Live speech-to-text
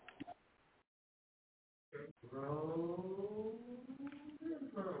Roll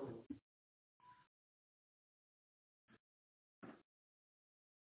info.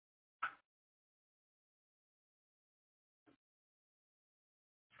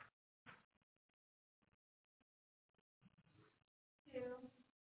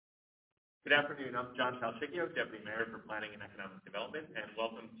 Good afternoon. I'm John Palchicchio, Deputy Mayor for Planning and Economic Development, and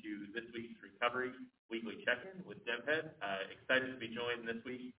welcome to this week's Recovery Weekly Check-In with DevHead. Excited to be joined this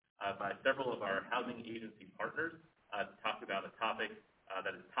week by several of our housing agency partners to talk about a topic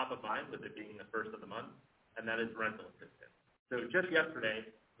that is top of mind with it being the first of the month, and that is rental assistance. So just yesterday,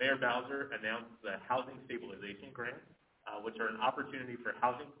 Mayor Bowser announced the Housing Stabilization Grants, which are an opportunity for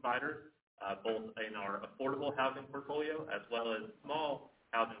housing providers, both in our affordable housing portfolio as well as small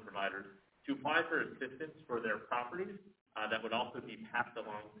housing providers, to apply for assistance for their properties that would also be passed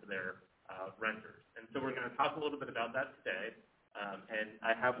along to their renters. And so we're going to talk a little bit about that today. And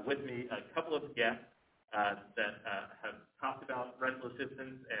I have with me a couple of guests that have talked about rental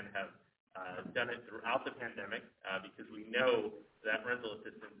assistance and have done it throughout the pandemic because we know that rental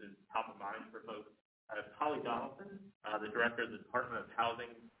assistance is top of mind for folks. Holly Donaldson, the Director of the Department of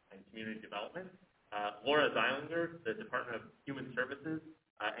Housing and Community Development, Laura Zeilinger, the Department of Human Services,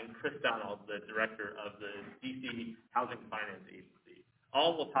 and Chris Donald, the Director of the DC Housing Finance Agency.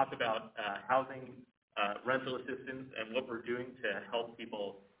 All will talk about housing rental assistance and what we're doing to help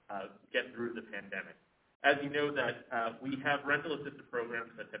people get through the pandemic. As you know that we have rental assistance programs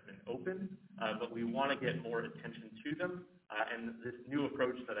that have been open, but we want to get more attention to them. And this new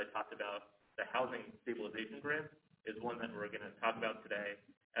approach that I talked about, the Housing Stabilization Grant, is one that we're going to talk about today,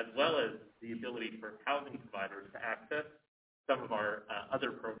 as well as the ability for housing providers to access some of our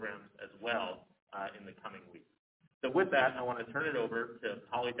other programs as well in the coming weeks. So with that, I want to turn it over to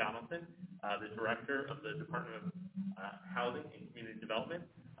Holly Donaldson, the Director of the Department of Housing and Community Development.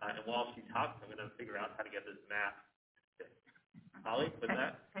 And while she talks, I'm going to figure out how to get this map. Holly, with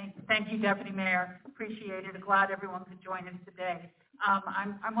that. Thank you, Deputy Mayor. Appreciate it. Glad everyone could join us today.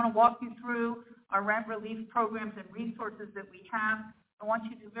 I want to walk you through our rent relief programs and resources that we have. I want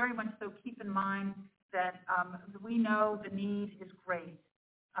you to very much so keep in mind that we know the need is great,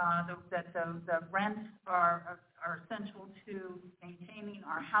 that the rents are essential to maintaining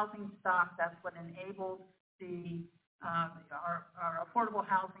our housing stock. That's what enables our affordable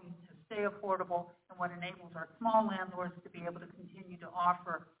housing to stay affordable, and what enables our small landlords to be able to continue to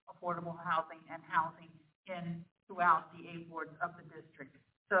offer affordable housing and housing throughout the 8 wards of the district.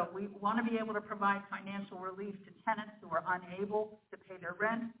 So we want to be able to provide financial relief to tenants who are unable to pay their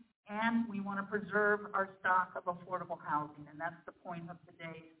rent, and we want to preserve our stock of affordable housing, and that's the point of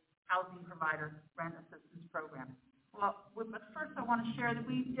today's Housing Provider Rent Assistance Program. Well, but first I want to share that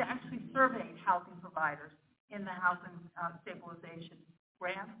we actually surveyed housing providers in the Housing Stabilization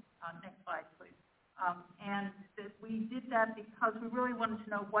Grant. Next slide, please. And we did that because we really wanted to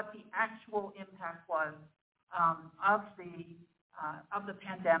know what the actual impact was of the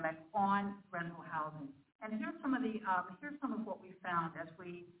pandemic on rental housing. And here's some of what we found as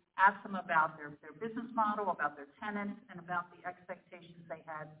we asked them about their business model, about their tenants, and about the expectations they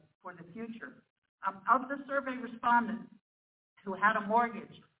had for the future. Of the survey respondents who had a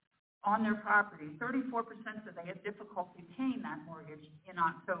mortgage on their property, 34% said they had difficulty paying that mortgage in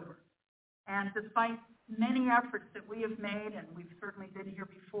October. And despite many efforts that we have made, and we've certainly been here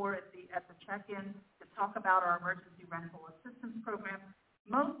before at the check-in to talk about our emergency rental assistance program,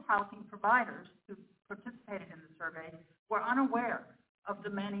 most housing providers who participated in the survey were unaware of the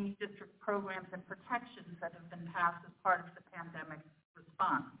many district programs and protections that have been passed as part of the pandemic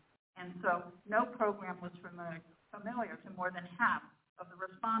response. And so no program was familiar to more than half of the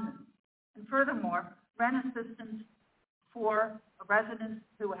respondents. And furthermore, rent assistance for residents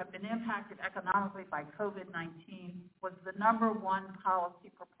who have been impacted economically by COVID-19 was the #1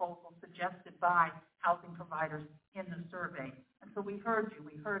 policy proposal suggested by housing providers in the survey. And so we heard you.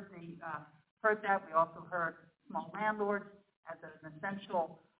 We heard that. We also heard small landlords as an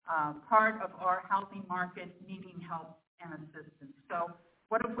essential part of our housing market needing help and assistance. So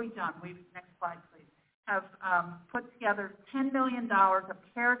what have we done? Next slide, please. Have put together $10 million of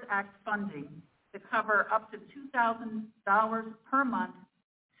CARES Act funding to cover up to $2,000 per month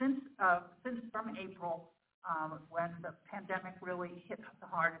since from April when the pandemic really hit the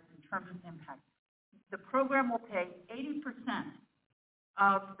hardest in terms of impact. The program will pay 80%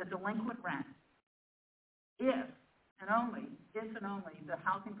 of the delinquent rent if and only the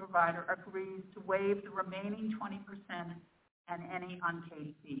housing provider agrees to waive the remaining 20% and any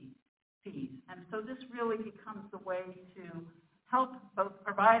unpaid fees. And so this really becomes the way to help both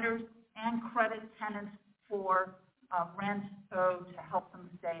providers and credit tenants for rent owed to help them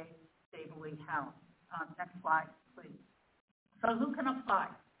stay stably housed. Next slide, please. So who can apply?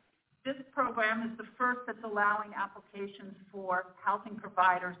 This program is the first that's allowing applications for housing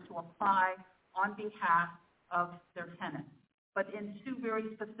providers to apply on behalf of their tenants, but in two very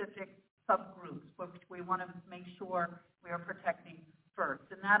specific subgroups, which we want to make sure we are protecting first,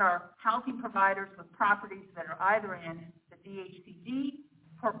 and that are housing providers with properties that are either in the DHCD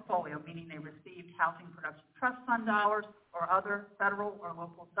portfolio, meaning they received Housing Production Trust Fund dollars or other federal or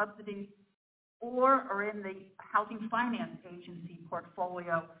local subsidies, or are in the Housing Finance Agency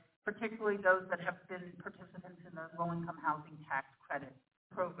portfolio, particularly those that have been participants in the low-income housing tax credit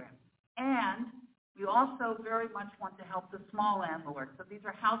program. And we also very much want to help the small landlords. So these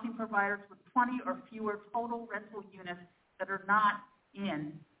are housing providers with 20 or fewer total rental units that are not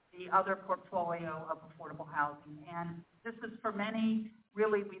in the other portfolio of affordable housing. And this is for many,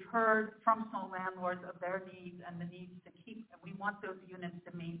 really, we've heard from small landlords of their needs and the needs to keep, and we want those units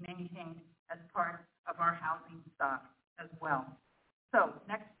to be maintained as part of our housing stock as well. So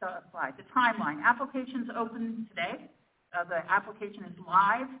next slide, the timeline. Applications open today. The application is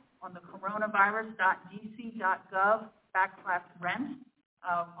live on the coronavirus.dc.gov/rent.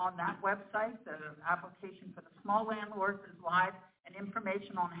 On that website, the application for the small landlords is live, and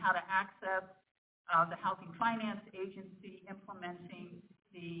information on how to access the Housing Finance Agency implementing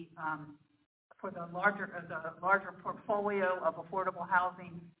the for the larger portfolio of affordable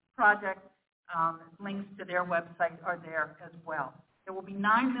housing projects. Links to their website are there as well. There will be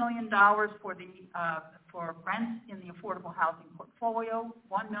 $9 million for rents in the affordable housing portfolio,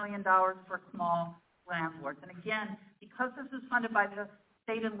 $1 million for small landlords. And again, because this is funded by the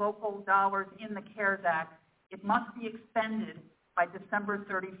state and local dollars in the CARES Act, it must be expended by December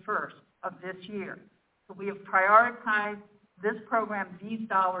 31st of this year. So we have prioritized this program, these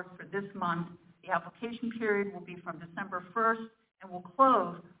dollars, for this month. The application period will be from December 1st and will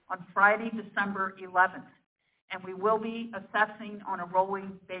close on Friday, December 11th. And we will be assessing on a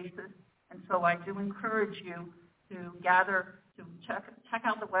rolling basis. And so I do encourage you to check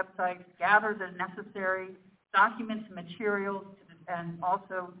out the website, gather the necessary documents and materials, and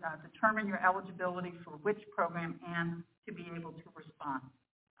also determine your eligibility for which program and to be able to respond.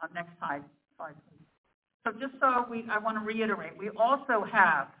 Next slide, please. So just so I want to reiterate, we also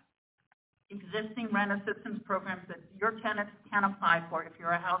have existing rent assistance programs that your tenants can apply for if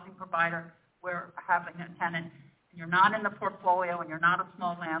you're a housing provider. We're having a tenant and you're not in the portfolio and you're not a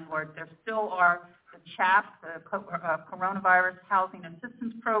small landlord. There still are the CHAP, the Coronavirus Housing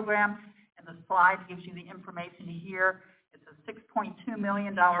Assistance Program, and the slide gives you the information here. It's a $6.2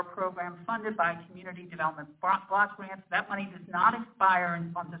 million program funded by Community Development Block Grants. That money does not expire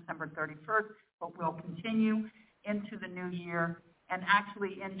on December 31st, but will continue into the new year. And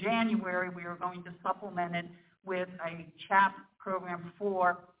actually in January, we are going to supplement it with a CHAP program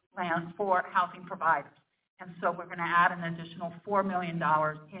for housing providers. And so we're going to add an additional $4 million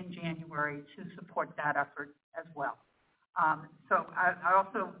in January to support that effort as well. So I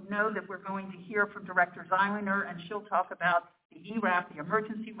also know that we're going to hear from Director Zeilinger, and she'll talk about the ERAP, the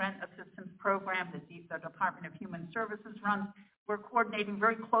Emergency Rent Assistance Program that the Department of Human Services runs. We're coordinating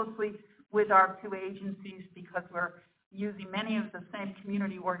very closely with our two agencies because we're using many of the same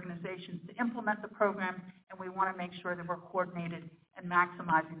community organizations to implement the program, and we want to make sure that we're coordinated and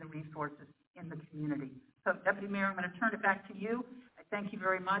maximizing the resources in the community. So, Deputy Mayor, I'm going to turn it back to you. I thank you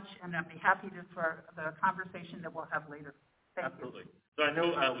very much, and I'd be happy for the conversation that we'll have later. Absolutely. So I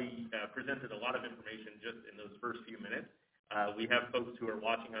know we presented a lot of information just in those first few minutes. We have folks who are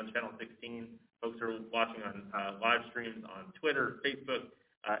watching on Channel 16, folks who are watching on live streams on Twitter, Facebook.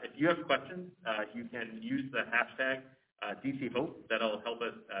 If you have questions, you can use the hashtag DCHope. That'll help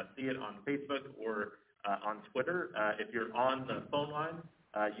us see it on Facebook or on Twitter. If you're on the phone line,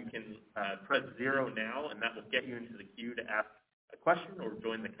 you can press 0 now, and that will get you into the queue to ask a question or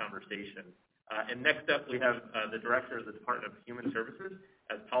join the conversation. And next up, we have the Director of the Department of Human Services.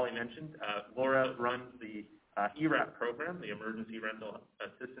 As Polly mentioned, Laura runs the ERAP program, the Emergency Rental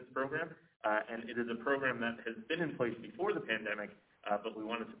Assistance Program, and it is a program that has been in place before the pandemic, but we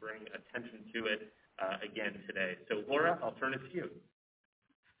wanted to bring attention to it again today. So, Laura, I'll turn it to you.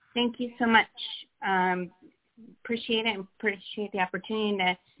 Thank you so much. Appreciate it and appreciate the opportunity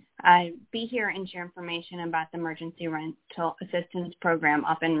to be here and share information about the Emergency Rental Assistance Program,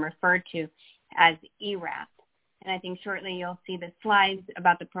 often referred to as ERAP. And I think shortly you'll see the slides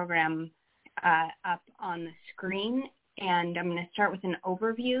about the program up on the screen. And I'm going to start with an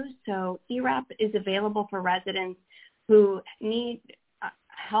overview. So ERAP is available for residents who need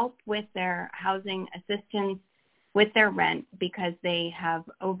help with their housing assistance with their rent because they have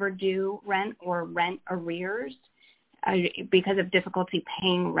overdue rent or rent arrears because of difficulty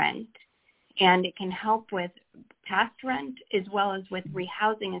paying rent. and it can help with past rent as well as with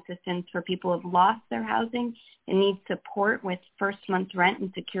rehousing assistance for people who have lost their housing and need support with first month rent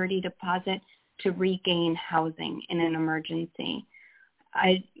and security deposit to regain housing in an emergency.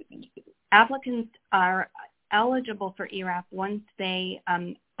 Applicants are eligible for ERAP once they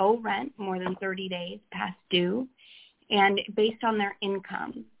owe rent more than 30 days past due and based on their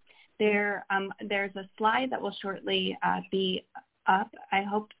income. There's a slide that will shortly be up, I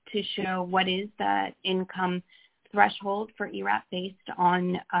hope, to show what is the income threshold for ERAP based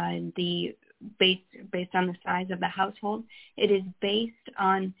on the size of the household. It is based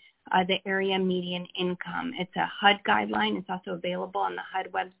on the area median income. It's a HUD guideline. It's also available on the HUD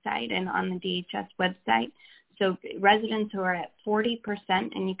website and on the DHS website. So residents who are at 40%,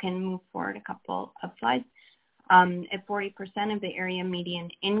 and you can move forward a couple of slides, at 40% of the area median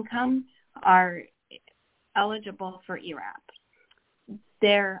income are eligible for ERAP.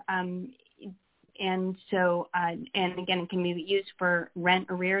 And again, it can be used for rent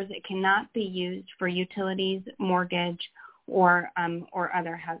arrears. It cannot be used for utilities, mortgage, or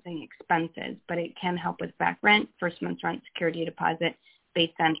other housing expenses, but it can help with back rent, first month's rent, security deposit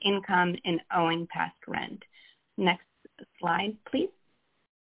based on income and owing past rent. Next slide, please.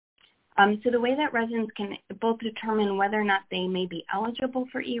 So the way that residents can both determine whether or not they may be eligible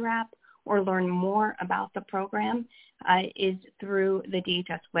for ERAP or learn more about the program is through the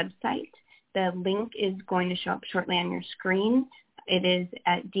DHS website. The link is going to show up shortly on your screen. It is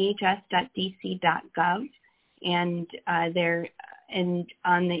at dhs.dc.gov and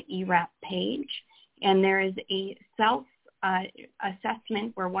on the ERAP page. And there is a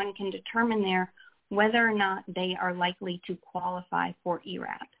self-assessment where one can determine there whether or not they are likely to qualify for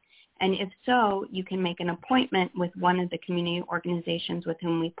ERAP. And if so, you can make an appointment with one of the community organizations with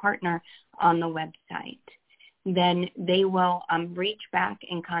whom we partner on the website. Then they will reach back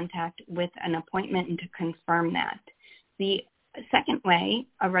in contact with an appointment and to confirm that. The second way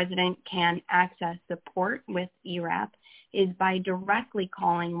a resident can access support with ERAP is by directly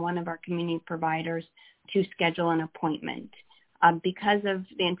calling one of our community providers to schedule an appointment. Because of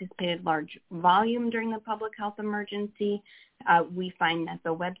the anticipated large volume during the public health emergency, we find that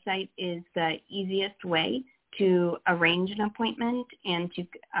the website is the easiest way to arrange an appointment, and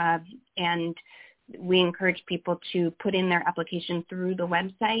we encourage people to put in their application through the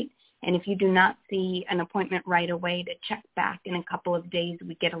website. And if you do not see an appointment right away, to check back in a couple of days.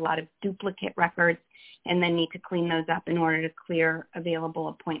 We get a lot of duplicate records and then need to clean those up in order to clear available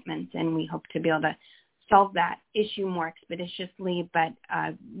appointments. And we hope to be able to solve that issue more expeditiously, but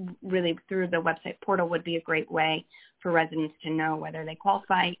really through the website portal would be a great way for residents to know whether they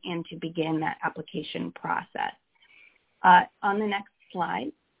qualify and to begin that application process. On the next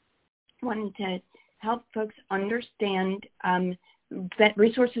slide, I wanted to help folks understand that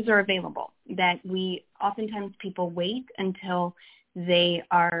resources are available, that oftentimes people wait until they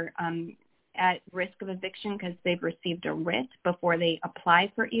are at risk of eviction because they've received a writ before they apply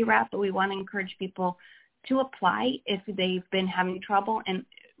for ERAP, but we want to encourage people to apply if they've been having trouble and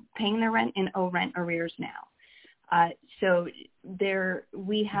paying their rent and owe rent arrears now. So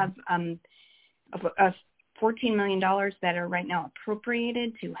we have $14 million that are right now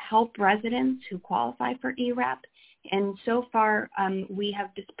appropriated to help residents who qualify for ERAP. And so far, we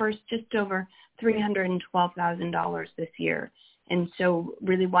have dispersed just over $312,000 this year. And so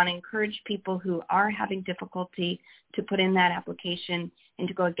really want to encourage people who are having difficulty to put in that application and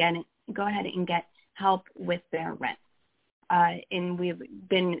to go ahead and get help with their rent. And we've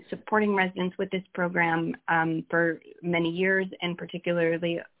been supporting residents with this program for many years, and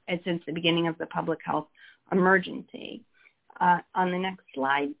particularly since the beginning of the public health emergency. On the next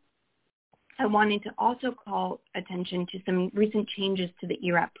slide, I wanted to also call attention to some recent changes to the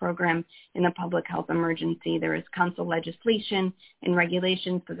ERAP program in the public health emergency. There is council legislation and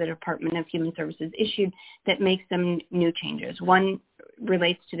regulations that the Department of Human Services issued that makes some new changes. One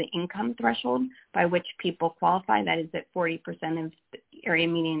relates to the income threshold by which people qualify. That is at 40% of the area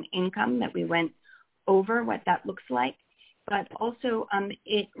median income, that we went over what that looks like. But also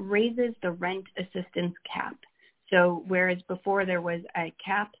it raises the rent assistance cap. So whereas before there was a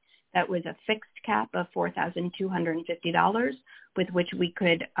cap that was a fixed cap of $4,250 with which we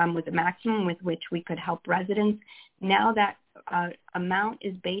could, with a maximum with which we could help residents. Now that amount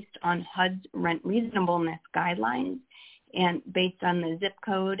is based on HUD's rent reasonableness guidelines and based on the zip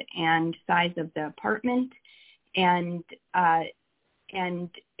code and size of the apartment. And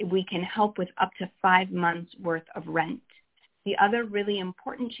we can help with up to 5 months worth of rent. The other really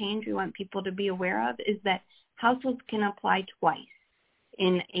important change we want people to be aware of is that households can apply twice.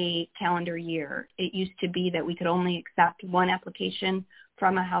 in a calendar year. It used to be that we could only accept one application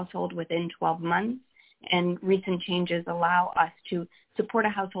from a household within 12 months, and recent changes allow us to support a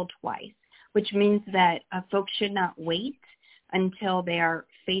household twice, which means that folks should not wait until they are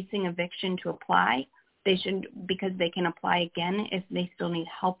facing eviction to apply. They should, because they can apply again if they still need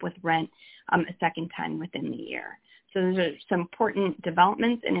help with rent a second time within the year. So those are some important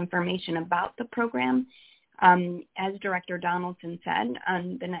developments and information about the program. As Director Donaldson said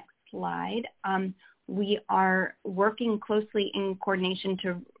on the next slide, we are working closely in coordination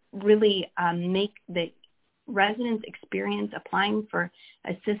to really make the residents' experience applying for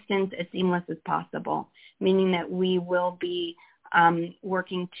assistance as seamless as possible, meaning that we will be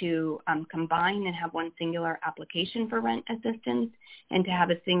working to combine and have one singular application for rent assistance and to have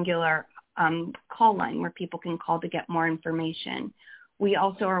a singular call line where people can call to get more information. We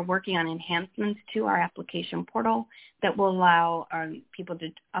also are working on enhancements to our application portal that will allow people to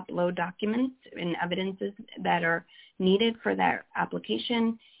upload documents and evidences that are needed for their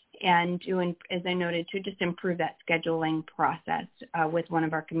application, and to, as I noted, to just improve that scheduling process with one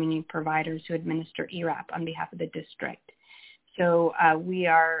of our community providers who administer ERAP on behalf of the district. So we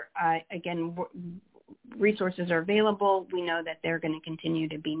are, again, resources are available. We know that they're going to continue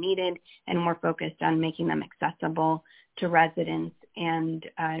to be needed, and we're focused on making them accessible to residents, and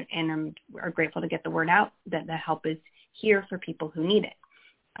are grateful to get the word out that the help is here for people who need it.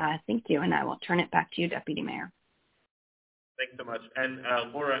 Thank you, and I will turn it back to you, Deputy Mayor. Thanks so much. And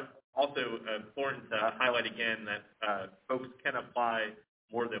Laura, also important to highlight again that folks can apply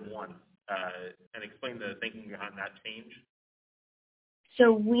more than once, and explain the thinking behind that change.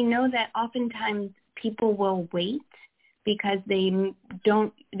 So we know that oftentimes people will wait because they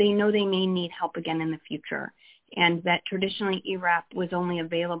know they may need help again in the future, and that traditionally ERAP was only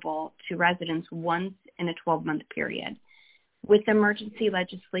available to residents once in a 12-month period. With emergency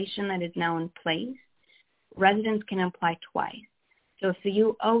legislation that is now in place, residents can apply twice. So if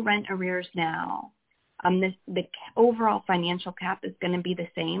you owe rent arrears now, the overall financial cap is going to be the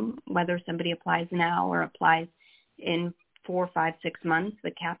same, whether somebody applies now or applies in 4, 5, 6 months.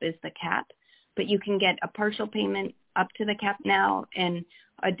 The cap is the cap, but you can get a partial payment up to the cap now and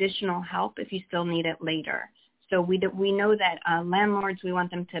additional help if you still need it later. So we know that landlords, we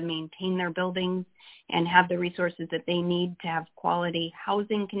want them to maintain their buildings and have the resources that they need to have quality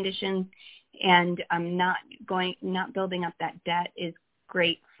housing conditions, and not building up that debt is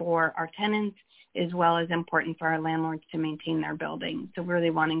great for our tenants as well as important for our landlords to maintain their buildings. So we really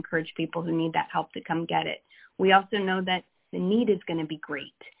want to encourage people who need that help to come get it. We also know that the need is going to be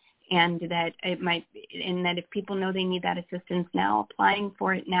great, and that that if people know they need that assistance now, applying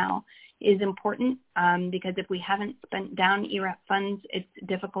for it now is important, because if we haven't spent down ERAP funds, it's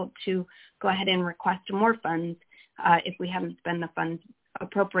difficult to go ahead and request more funds if we haven't spent the funds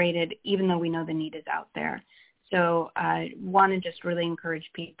appropriated, even though we know the need is out there. So I want to just really encourage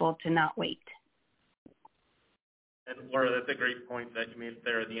people to not wait. And Laura, that's a great point that you made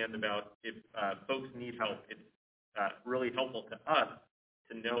there at the end about if folks need help, it's really helpful to us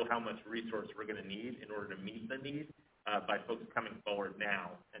to know how much resource we're going to need in order to meet the need by folks coming forward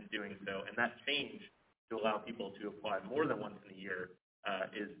now and doing so. And that change to allow people to apply more than once in a year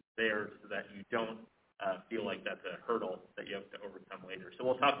is there so that you don't feel like that's a hurdle that you have to overcome later. So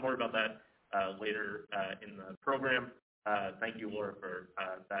we'll talk more about that later in the program. Thank you, Laura, for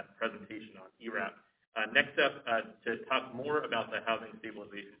that presentation on ERAP. Next up, to talk more about the Housing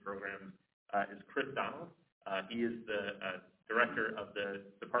Stabilization Program is Chris Donald. He is the director of the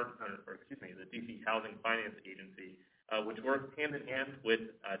the DC Housing Finance Agency, which works hand in hand with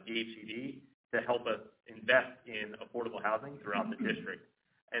DHCD to help us invest in affordable housing throughout the district.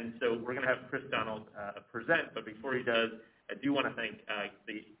 And so we're going to have Chris Donald present, but before he does, I do want to thank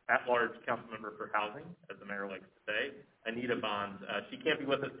the at-large council member for housing, as the mayor likes to say, Anita Bonds. She can't be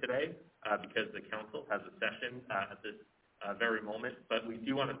with us today because the council has a session at this very moment, but we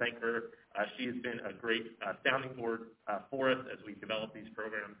do want to thank her. She has been a great sounding board for us as we develop these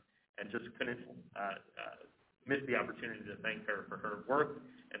programs, and just couldn't miss the opportunity to thank her for her work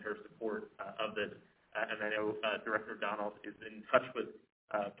and her support of this. And I know Director Donald is in touch with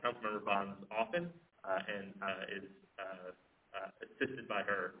Councilmember Bonds often and is assisted by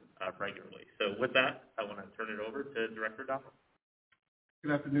her regularly. So with that, I want to turn it over to Director Donald.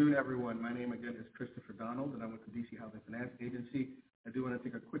 Good afternoon, everyone. My name again is Christopher Donald, and I'm with the DC Housing Finance Agency. I do want to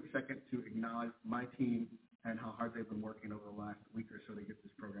take a quick second to acknowledge my team and how hard they've been working over the last week or so to get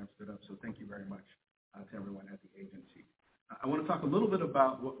this program stood up. So thank you very much to everyone at the agency. I want to talk a little bit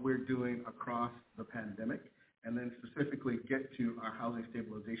about what we're doing across the pandemic, and then specifically get to our Housing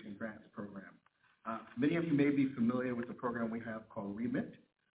Stabilization Grants program. Many of you may be familiar with the program we have called REMIT,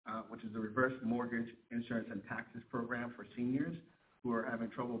 which is the Reverse Mortgage Insurance and Taxes Program for seniors who are having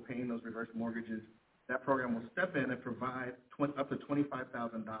trouble paying those reverse mortgages. That program will step in and provide up to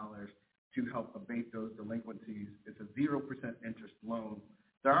 $25,000 to help abate those delinquencies. It's a 0% interest loan.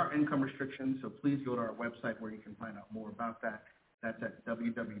 There are income restrictions, so please go to our website where you can find out more about that. That's at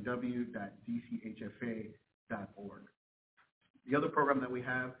www.dchfa.org. The other program that we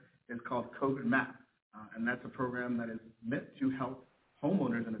have is called COVID MAP, and that's a program that is meant to help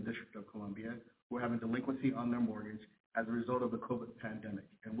homeowners in the District of Columbia who are having delinquency on their mortgage as a result of the COVID pandemic.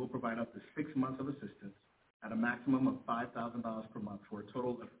 And we'll provide up to 6 months of assistance at a maximum of $5,000 per month for a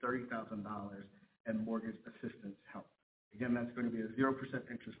total of $30,000 in mortgage assistance help. Again, that's going to be a 0%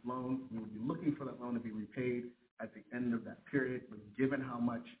 interest loan. We will be looking for that loan to be repaid at the end of that period, but given how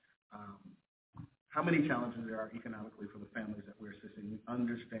many challenges there are economically for the families that we're assisting, we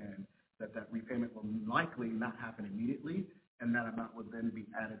understand that that repayment will likely not happen immediately, and that amount would then be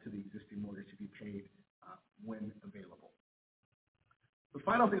added to the existing mortgage to be paid when available. The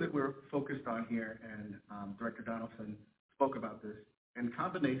final thing that we're focused on here, and Director Donaldson spoke about this, in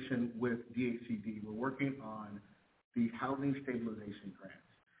combination with DHCD, we're working on the Housing Stabilization Grants.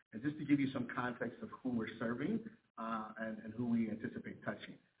 And just to give you some context of who we're serving and who we anticipate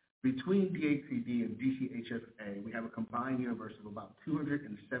touching. Between DHCD and DCHFA, we have a combined universe of about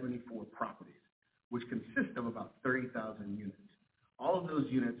 274 properties, which consist of about 30,000 units. All of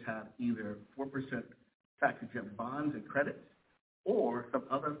those units have either 4% tax-exempt bonds and credits, or some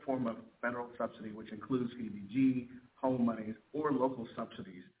other form of federal subsidy, which includes CDBG, home monies, or local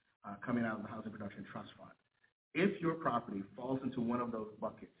subsidies coming out of the Housing Production Trust Fund. If your property falls into one of those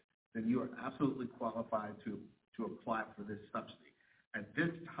buckets, then you are absolutely qualified to apply for this subsidy. At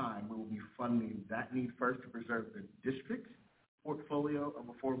this time, we will be funding that need first to preserve the district's portfolio of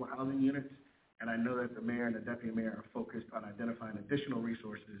affordable housing units, and I know that the mayor and the deputy mayor are focused on identifying additional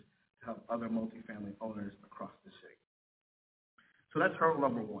resources to help other multifamily owners across the city. So that's hurdle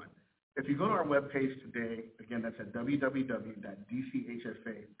number one. If you go to our webpage today, again, that's at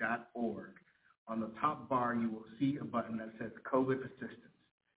www.dchfa.org. On the top bar, you will see a button that says COVID Assistance.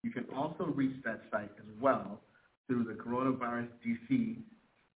 You can also reach that site as well through the Coronavirus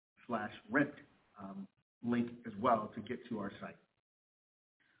DC/rent link as well to get to our site.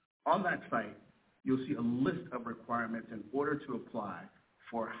 On that site, you'll see a list of requirements in order to apply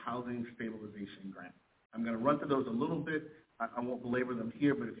for a housing stabilization grant. I'm going to run through those a little bit. I won't belabor them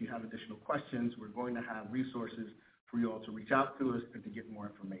here, but if you have additional questions, we're going to have resources for you all to reach out to us and to get more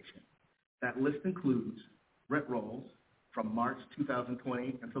information. That list includes rent rolls from March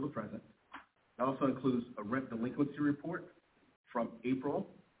 2020 until the present. It also includes a rent delinquency report from April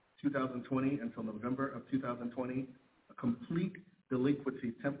 2020 until November of 2020, a completed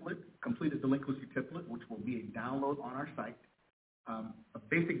delinquency template, which will be a download on our site, a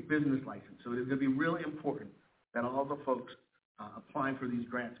basic business license. So it is going to be really important that all the folks applying for these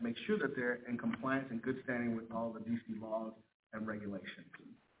grants make sure that they're in compliance and good standing with all the DC laws and regulations.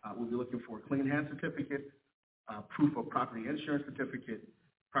 We'll be looking for a clean hand certificate, proof of property insurance certificate,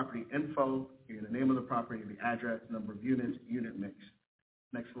 property info, the name of the property, the address, number of units, unit mix.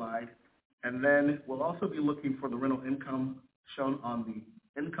 Next slide. And then we'll also be looking for the rental income shown on the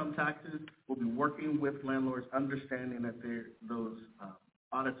income taxes. We'll be working with landlords, understanding that those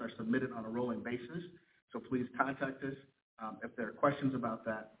audits are submitted on a rolling basis. So please contact us if there are questions about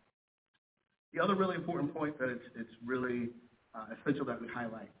that. The other really important point that it's really essential that we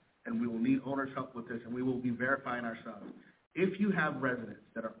highlight, and we will need owners' help with this, and we will be verifying ourselves. If you have residents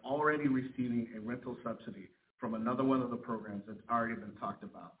that are already receiving a rental subsidy from another one of the programs that's already been talked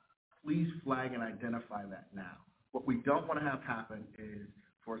about, please flag and identify that now. What we don't want to have happen is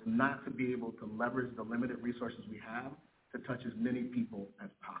for us not to be able to leverage the limited resources we have to touch as many people as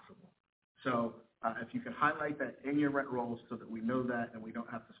possible. So if you can highlight that in your rent rolls so that we know that and we don't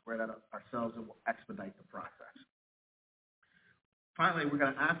have to square that up ourselves, it will expedite the process. Finally, we're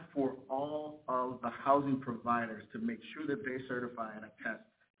going to ask for all of the housing providers to make sure that they certify and attest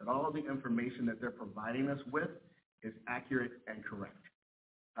that all of the information that they're providing us with is accurate and correct.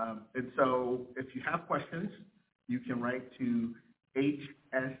 And so if you have questions, you can write to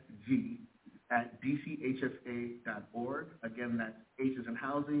hsg@dchfa.org. Again, that's H as in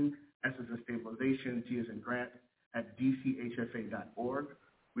housing, S as in stabilization, G as in grant, at dchfa.org.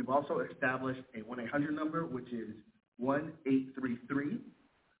 We've also established a 1-800 number, which is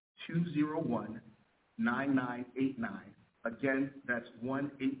 1-833-201-9989. Again, that's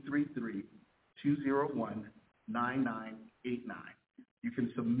 1-833-201-9989. You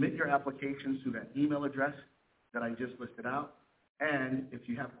can submit your applications to that email address that I just listed out, And if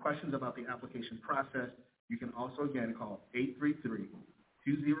you have questions about the application process, you can also, again, call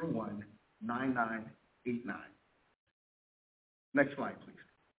 833-201-9989. Next slide, please.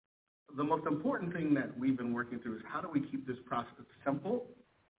 The most important thing that we've been working through is how do we keep this process simple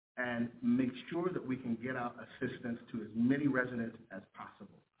and make sure that we can get out assistance to as many residents as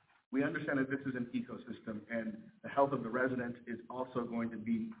possible. We understand that this is an ecosystem, and the health of the residents is also going to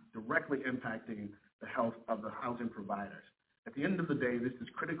be directly impacting the health of the housing providers. At the end of the day, this is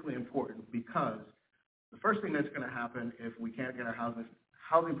critically important because the first thing that's going to happen if we can't get our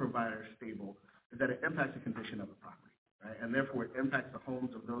housing providers stable is that it impacts the condition of the property, right? And therefore, it impacts the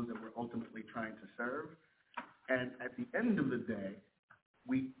homes of those that we're ultimately trying to serve. And at the end of the day,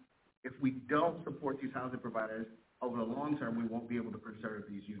 if we don't support these housing providers, over the long term, we won't be able to preserve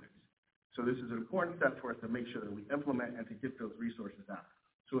these units. So this is an important step for us to make sure that we implement and to get those resources out.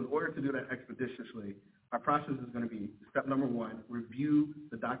 So in order to do that expeditiously, our process is going to be step number one, review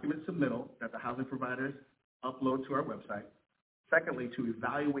the document submittal that the housing providers upload to our website. Secondly, to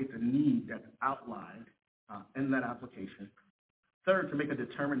evaluate the need that's outlined in that application. Third, to make a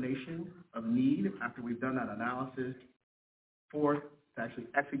determination of need after we've done that analysis. Fourth, to actually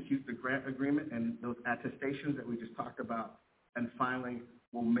execute the grant agreement and those attestations that we just talked about. And finally,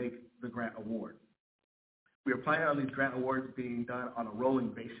 we'll make the grant award. We are planning on these grant awards being done on a rolling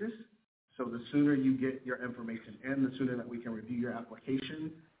basis. So the sooner you get your information in, the sooner that we can review your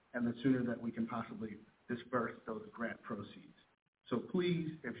application, and the sooner that we can possibly disperse those grant proceeds. So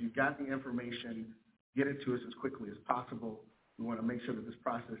please, if you've got the information, get it to us as quickly as possible. We want to make sure that this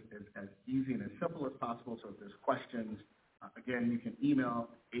process is as easy and as simple as possible. So if there's questions, again, you can email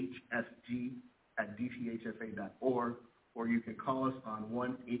hsg@dchfa.org, or you can call us on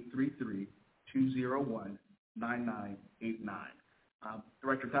 1-833-201-9989.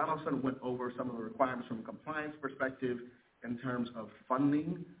 Director Donaldson went over some of the requirements from a compliance perspective in terms of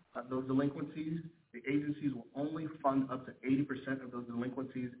funding those delinquencies. The agencies will only fund up to 80% of those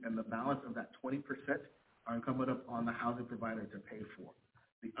delinquencies, and the balance of that 20% are incumbent upon the housing provider to pay for.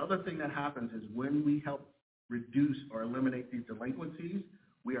 The other thing that happens is when we help reduce or eliminate these delinquencies,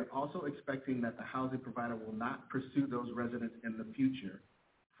 we are also expecting that the housing provider will not pursue those residents in the future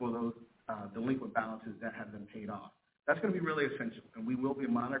for those delinquent balances that have been paid off. That's going to be really essential, and we will be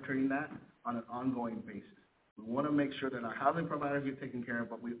monitoring that on an ongoing basis. We want to make sure that our housing providers get taken care of,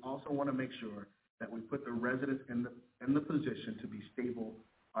 but we also want to make sure that we put the residents in the position to be stable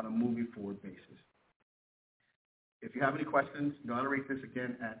on a moving forward basis. If you have any questions, you know how to reach us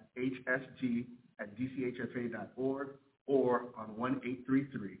again at hsg@dchfa.org or on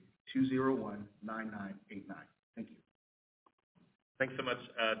 1-833-201-9989. Thank you. Thanks so much,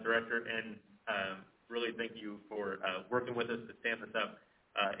 Director, and really thank you for working with us to stand this up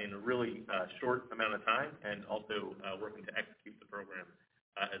in a really short amount of time, and also working to execute the program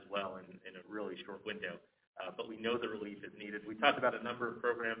as well in a really short window. But we know the relief is needed. We talked about a number of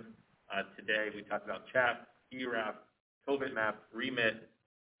programs today. We talked about CHAP, ERAP, COVID MAP, REMIT,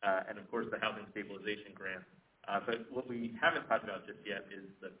 and of course the Housing Stabilization Grant. But what we haven't talked about just yet is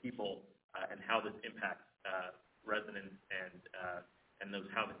the people and how this impacts residents and those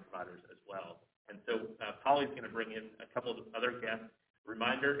housing providers as well. And so Polly's going to bring in a couple of other guests.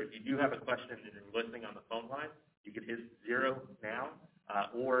 Reminder, if you do have a question and you're listening on the phone line, you can hit 0 now,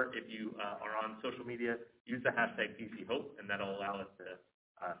 or if you are on social media, use the hashtag DCHope, and that'll allow us to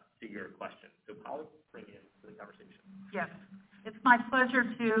see your question. So Polly, bring you into the conversation. Yes, it's my pleasure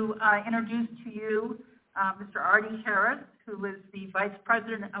to introduce to you Mr. Artie Harris, who is the Vice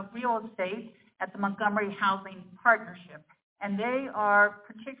President of Real Estate at the Montgomery Housing Partnership. And they are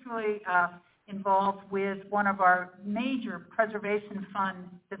particularly involved with one of our major preservation fund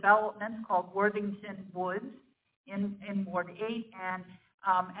developments called Worthington Woods in Ward 8, and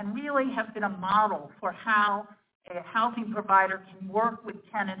really have been a model for how a housing provider can work with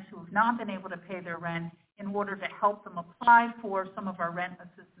tenants who have not been able to pay their rent in order to help them apply for some of our rent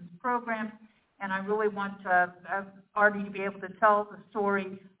assistance programs. And I really want Artie to be able to tell the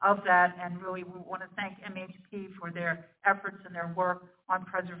story of that, and really we want to thank MHP for their efforts and their work on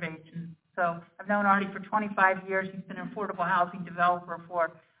preservation. So I've known Artie for 25 years. He's been an affordable housing developer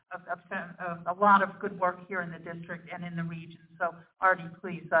for a lot of good work here in the district and in the region. So Artie,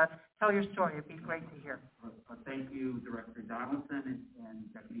 please tell your story. It'd be great to hear. Thank you, Director Donaldson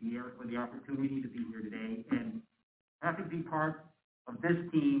and Deputy Mayor, for the opportunity to be here today, and happy to be part of this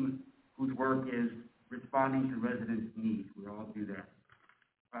team whose work is responding to residents' needs. We all do that.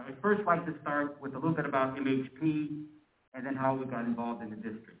 I'd first like to start with a little bit about MHP and then how we got involved in the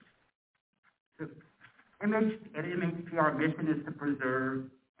district. So at MHP, our mission is to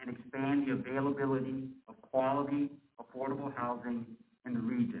preserve and expand the availability of quality, affordable housing in the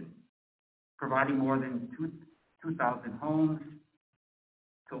region, providing more than 2,000 homes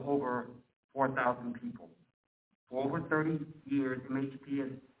to over 4,000 people. For over 30 years, MHP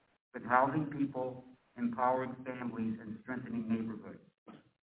has been housing people, empowering families, and strengthening neighborhoods.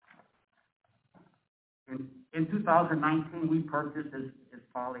 In 2019, we purchased, as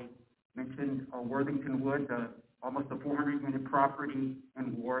Polly mentioned, Worthington Woods, almost a 400-unit property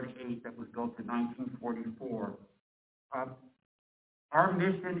in Ward 8 that was built in 1944. Our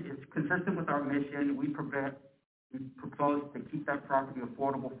mission is consistent with our mission. We propose to keep that property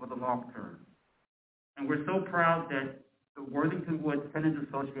affordable for the long term. And we're so proud that the Worthington Woods Tenants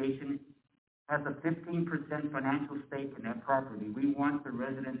Association has a 15% financial stake in that property. We want the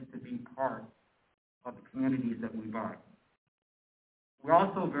residents to be part of the communities that we buy. We're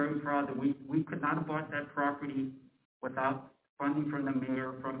also very proud that we could not have bought that property without funding from the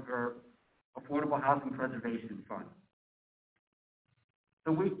mayor from her Affordable Housing Preservation Fund.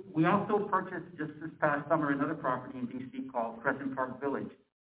 So we also purchased just this past summer another property in D.C. called Crescent Park Village,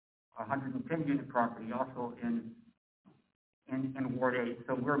 a 110-unit property also in Ward 8.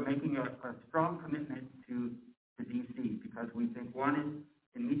 So we're making a strong commitment to D.C. because we think, one,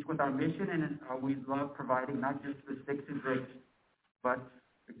 it meets with our mission, and we love providing not just the sticks and bricks, but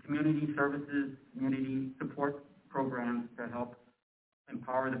the community services, community support programs to help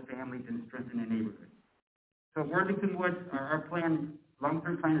empower the families and strengthen the neighborhood. So Worthington Woods, our plan,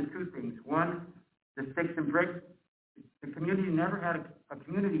 long-term plan is two things. One, the sticks and bricks. The community never had a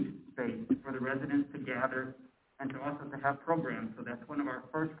community space for the residents to gather and to also to have programs. So that's one of our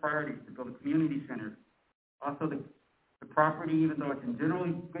first priorities, to build a community center. Also, the property, even though it's in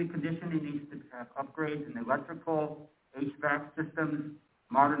generally good condition, it needs to have upgrades in electrical, HVAC systems,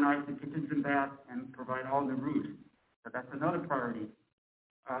 modernize the kitchens and baths, and provide all the roofs. So that's another priority.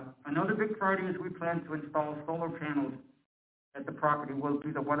 Another big priority is we plan to install solar panels at the property. We'll be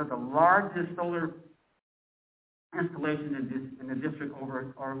one of the largest solar installations in the district,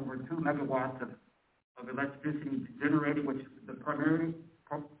 over 2 megawatts of electricity generated, which the primary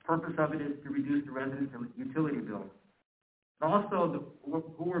purpose of it is to reduce the residents' utility bills. But also, who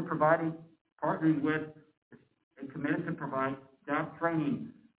we're partnering with, and committed to provide job training,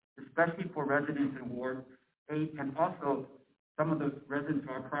 especially for residents in Ward 8, and also some of the residents of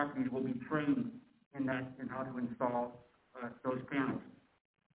our property will be trained in how to install those panels.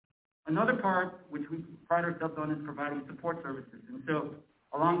 Another part, which we pride ourselves on, is providing support services. And so,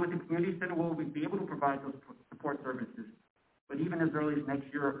 along with the community center, we'll be able to provide those support services. But even as early as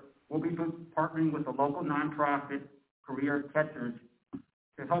next year, we'll be partnering with a local nonprofit, Career Catchers,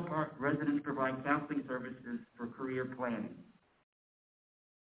 to help our residents provide counseling services for career planning.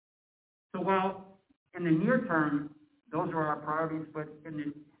 So while in the near term, those are our priorities, but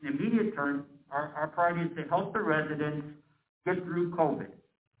in the immediate term, our priority is to help the residents get through COVID.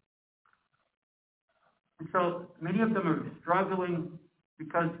 And so many of them are struggling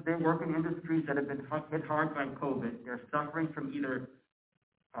because they work in industries that have been hit hard by COVID. They're suffering from either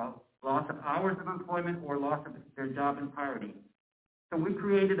loss of hours of employment or loss of their job entirety. So we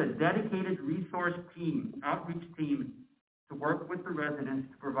created a dedicated resource team, outreach team, to work with the residents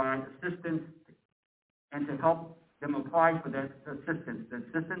to provide assistance and to help them apply for that assistance. The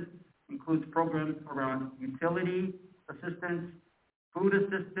assistance includes programs around utility assistance, food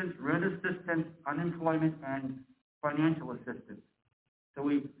assistance, rent assistance, unemployment, and financial assistance. So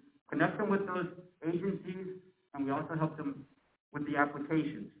we connect them with those agencies, and we also help them with the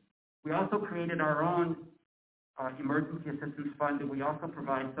applications. We also created our own emergency assistance fund, and we also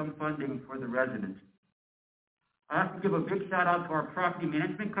provide some funding for the residents. I have to give a big shout out to our property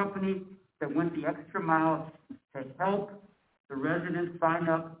management company that went the extra mile to help the residents sign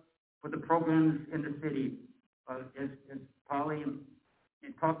up for the programs in the city. As Polly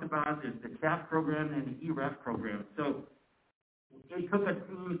talked about, there's the CAP program and the ERAF program. So it took a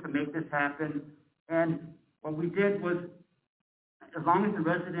team to make this happen. And what we did was, as long as the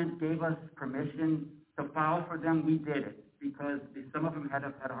residents gave us permission to file for them, we did it. Because some of them had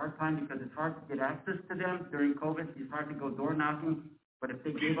a hard time because it's hard to get access to them during COVID. It's hard to go door knocking. But if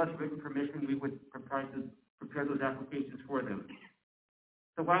they gave us written permission, we would prepare those applications for them.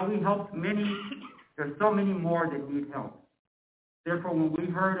 So while we helped many, there's so many more that need help. Therefore, when we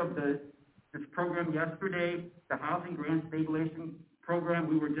heard of this program yesterday, the Housing Grant Stabilization Program,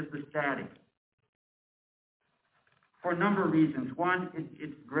 we were just ecstatic. For a number of reasons. One,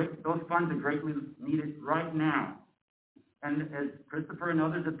 it's great. Those funds are greatly needed right now. And as Christopher and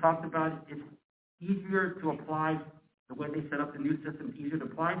others have talked about, it's easier to apply the way they set up the new system. It's easier to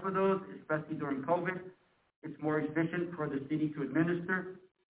apply for those, especially during COVID. It's more efficient for the city to administer.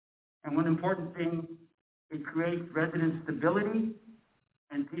 And one important thing It creates resident stability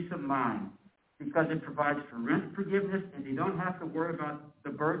and peace of mind because it provides for rent forgiveness, and they don't have to worry about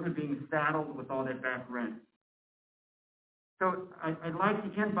the burden of being saddled with all that back rent. So I'd like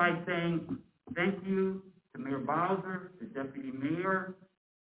to end by saying thank you to Mayor Bowser, the Deputy Mayor,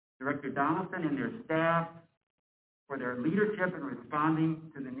 Director Donaldson, and their staff for their leadership in responding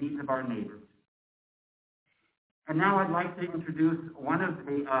to the needs of our neighbors. And now I'd like to introduce one of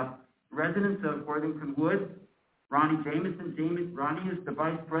the residents of Worthington Woods, Ronnie Jameson. Ronnie is the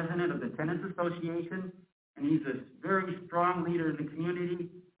Vice President of the Tenants Association, and he's a very strong leader in the community.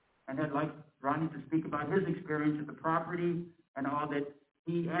 And I'd like Ronnie to speak about his experience at the property and all that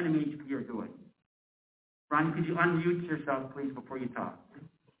he and MHP are doing. Ronnie, could you unmute yourself, please, before you talk?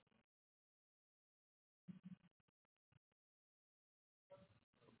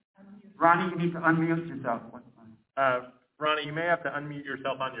 Ronnie, you need to unmute yourself. Ronnie, you may have to unmute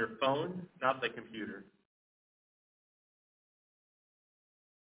yourself on your phone, not the computer.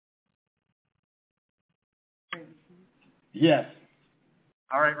 Yes.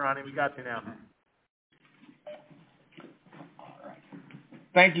 All right, Ronnie, we got you now.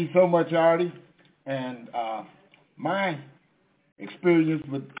 Thank you so much, Artie. And my experience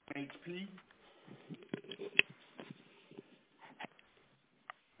with HP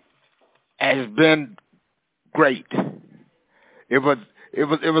has been great. It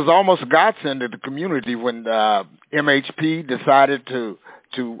was almost a godsend to the community when MHP decided to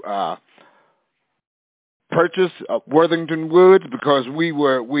purchase Worthington Woods, because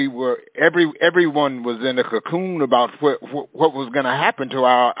everyone was in a cocoon about what was going to happen to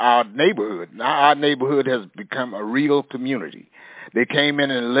our neighborhood. Now our neighborhood has become a real community. They came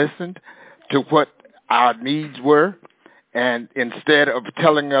in and listened to what our needs were, and instead of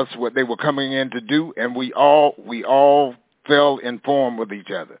telling us what they were coming in to do, and we all fell informed with each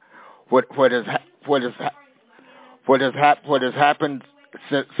other. What has happened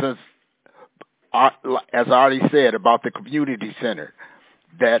since as I already said about the community center,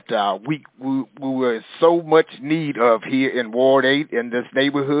 that we were in so much need of here in Ward 8 in this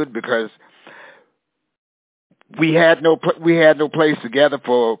neighborhood, because we had no place to gather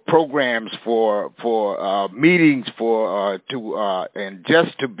for programs, for meetings, and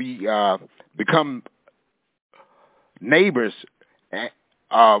just to become neighbors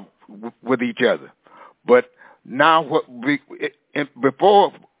with each other. But now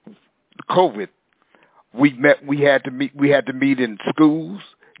before COVID, we had to meet in schools,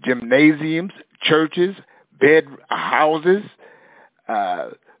 gymnasiums, churches, bed houses,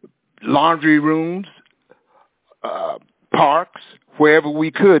 laundry rooms, parks, wherever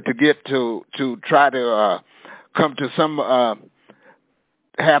we could to get to try to come to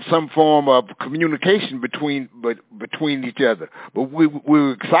have some form of communication between each other. But we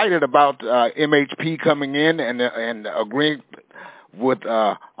were excited about MHP coming in and agreeing with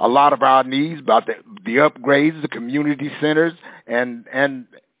a lot of our needs about the upgrades, the community centers, and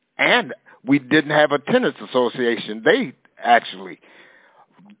we didn't have a tenants association. They actually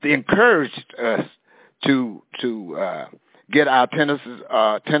encouraged us to get our tenant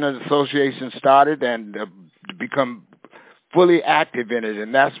association started and become fully active in it,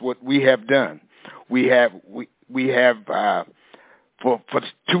 and that's what we have done. We have for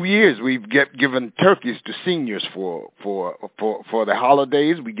 2 years we've given turkeys to seniors for the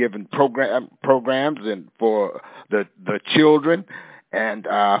holidays. We've given programs and for the children, and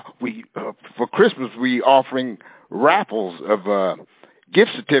for Christmas we offering raffles of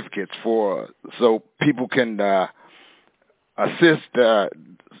gift certificates so people can assist.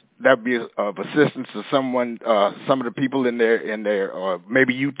 That'd be of assistance to someone, some of the people in their or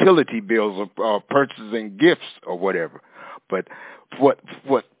maybe utility bills or purchasing gifts or whatever. But for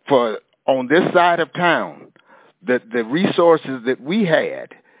on this side of town, the resources that we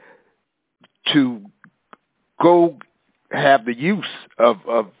had to go have the use of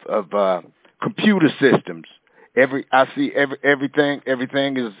computer systems. Everything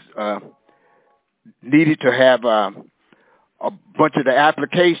is needed to have a bunch of the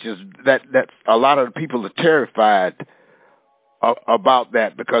applications that a lot of the people are terrified about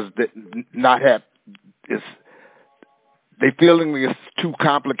that, because they feeling it's too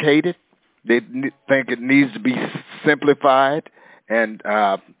complicated. They think it needs to be simplified, and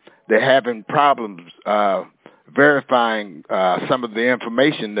they're having problems verifying some of the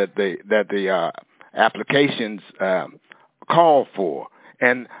information that the applications call for.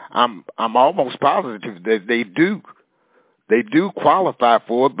 And I'm almost positive that they do qualify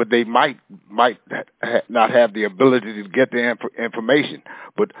for it, but they might not have the ability to get the information.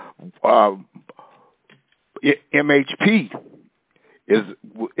 But MHP is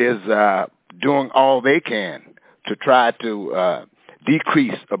doing all they can to try to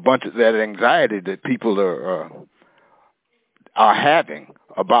decrease a bunch of that anxiety that people are having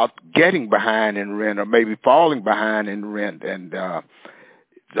about getting behind in rent or maybe falling behind in rent, and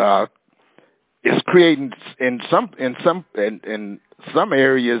it's creating in some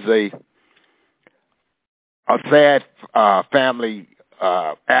areas a sad family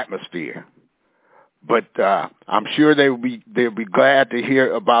atmosphere. But I'm sure they'll be glad to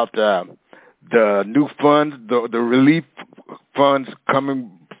hear about the new funds, the relief funds coming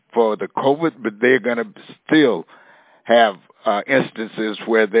for the COVID, but they're going to still have instances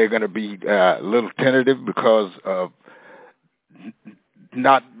where they're going to be a little tentative because of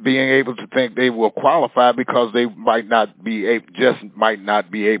not being able to think they will qualify because they might not be able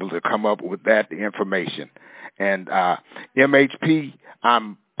to come up with that information. And MHP,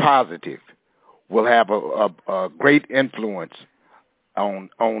 I'm positive, will have a great influence on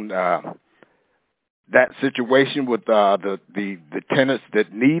that situation with the tenants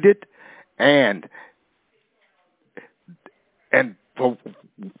that need it, and for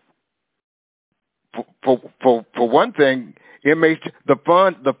one thing,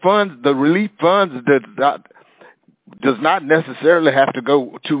 the relief funds does not necessarily have to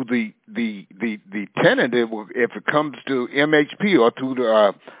go to the tenant if it comes to MHP or to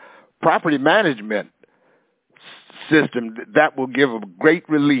the property management system. That will give a great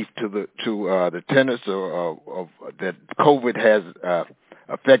relief to the tenants of that COVID has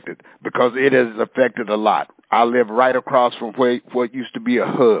affected, because it has affected a lot. I live right across from what used to be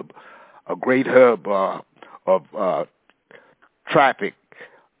a great hub of traffic,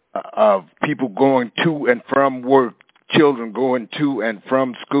 of people going to and from work, children going to and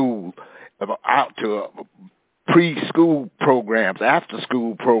from school, out to preschool programs, after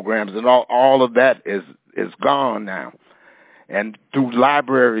school programs, and all of that is gone now. And through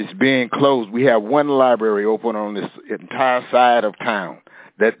libraries being closed, we have one library open on this entire side of town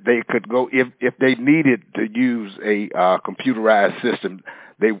that they could go if they needed to use a computerized system.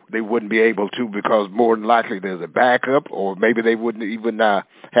 They wouldn't be able to, because more than likely there's a backup, or maybe they wouldn't even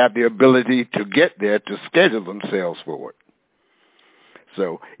have the ability to get there to schedule themselves for it.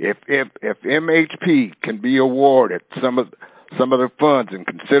 So if MHP can be awarded some of the funds and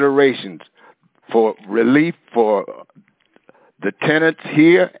considerations for relief for the tenants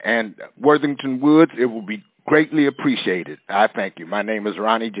here and Worthington Woods, it will be greatly appreciated. I thank you. My name is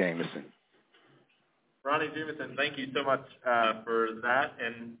Ronnie Jameson. Ronnie Jameson, thank you so much for that.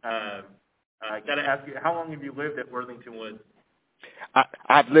 And I got to ask you, how long have you lived at Worthington Woods?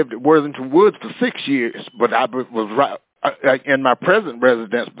 I've lived at Worthington Woods for 6 years, but I was right in my present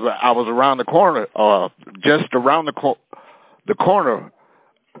residence. But I was around the corner, just around the corner,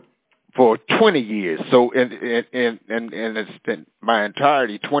 for 20 years. So and it's been my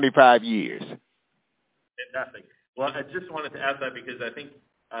entirety 25 years. Fantastic. Well, I just wanted to ask that because I think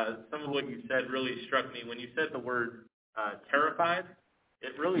some of what you said really struck me. When you said the word terrified,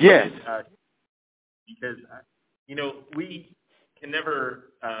 it really yes. did, because we can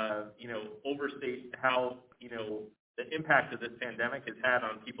never overstate how the impact of this pandemic has had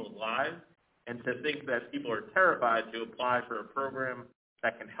on people's lives, and to think that people are terrified to apply for a program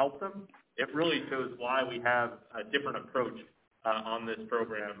that can help them, it really shows why we have a different approach on this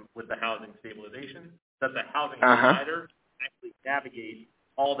program with the housing stabilization, that the housing provider actually navigate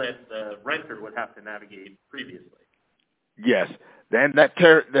all that the renter would have to navigate previously. Yes. Then that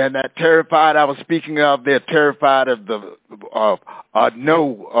terrified I was speaking of, they're terrified of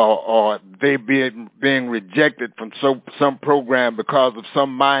or they being rejected from some program because of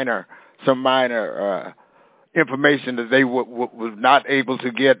some minor information that they was not able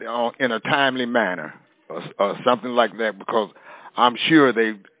to get in a timely manner or something like that, because I'm sure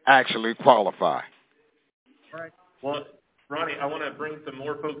they actually qualify. All right. Well, Ronnie, I want to bring some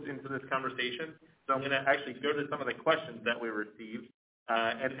more folks into this conversation. So I'm going to actually go to some of the questions that we received.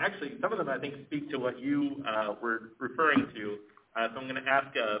 And actually, some of them, I think, speak to what you were referring to. So I'm going to ask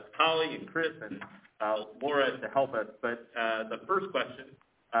Polly and Chris and Laura to help us. But the first question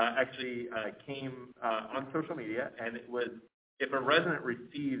actually came on social media, and it was, if a resident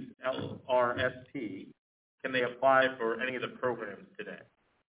receives LRSP, can they apply for any of the programs today?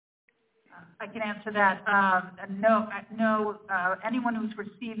 I can answer that. No. Anyone who's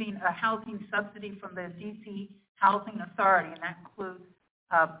receiving a housing subsidy from the D.C. Housing Authority, and that includes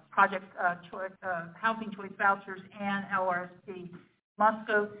Housing Choice Vouchers and LRSP, must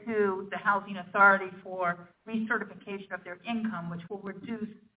go to the Housing Authority for recertification of their income, which will reduce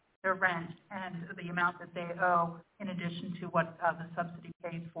their rent and the amount that they owe in addition to what the subsidy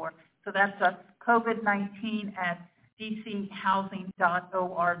pays for. So that's COVID-19 at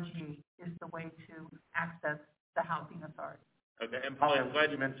dchousing.org is the way to access the housing authority. Okay, and Polly, I'm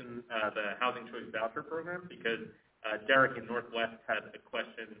glad you mentioned the Housing Choice Voucher Program because Derek in Northwest had a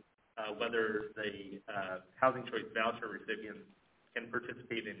question whether the Housing Choice Voucher recipients can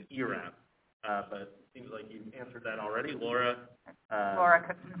participate in ERAP, but it seems like you've answered that already. Laura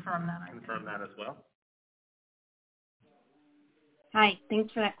could confirm that. Confirm that as well. Hi,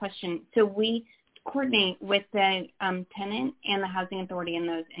 thanks for that question. So we coordinate with the tenant and the housing authority in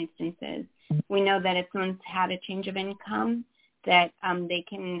those instances. We know that if someone's had a change of income, that they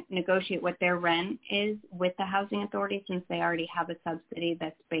can negotiate what their rent is with the housing authority since they already have a subsidy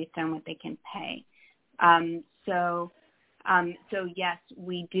that's based on what they can pay. So yes,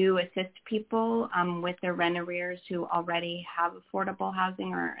 we do assist people with their rent arrears who already have affordable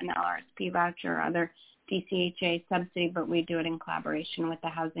housing or an LRSP voucher or other DCHA subsidy, but we do it in collaboration with the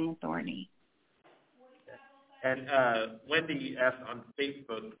housing authority. And Wendy asked on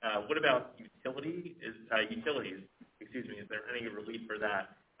Facebook, what about utilities? Is there any relief for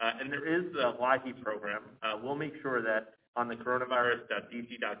that? And there is the LIHEAP program. We'll make sure that on the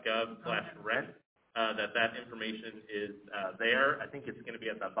coronavirus.dc.gov/rent, that information is there. I think it's going to be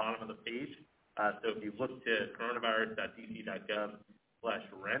at the bottom of the page. So if you look to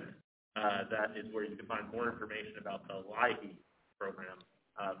coronavirus.dc.gov/rent, that is where you can find more information about the LIHEAP program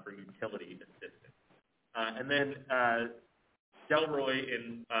for utility assistance. And then Delroy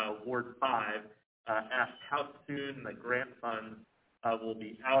in Ward 5 asked how soon the grant funds will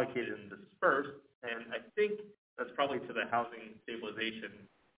be allocated and dispersed, and I think that's probably to the housing stabilization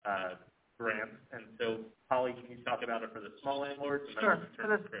grant. And so, Polly, can you talk about it for the small landlords? Sure.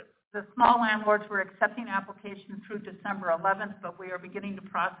 For the small landlords, we're accepting applications through December 11th, but we are beginning to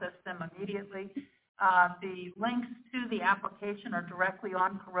process them immediately. The links to the application are directly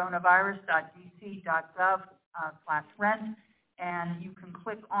on coronavirus.dc.gov/rent, and you can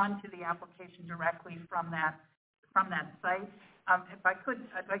click onto the application directly from that site. If I could,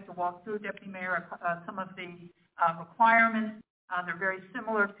 I'd like to walk through, Deputy Mayor, some of the requirements. They're very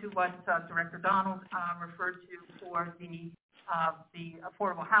similar to what Director Donald referred to for the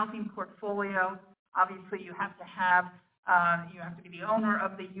affordable housing portfolio. Obviously, you have to be the owner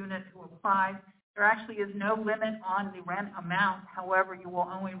of the unit to apply. There actually is no limit on the rent amount. However, you will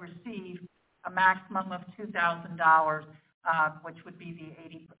only receive a maximum of $2,000, which would be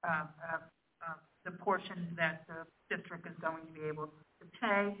the portion that the district is going to be able to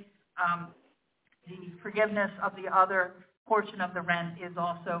pay. The forgiveness of the other portion of the rent is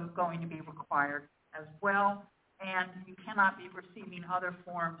also going to be required as well. And you cannot be receiving other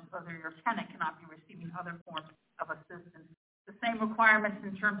forms, or your tenant cannot be receiving other forms of assistance. The same requirements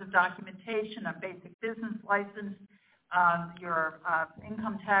in terms of documentation, a basic business license, your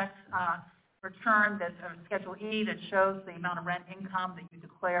income tax return, that Schedule E that shows the amount of rent income that you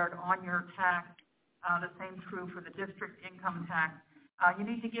declared on your tax. The same true for the district income tax. You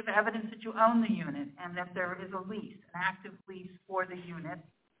need to give evidence that you own the unit and that there is a lease, an active lease for the unit,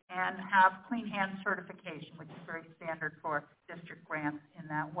 and have clean hand certification, which is very standard for district grants in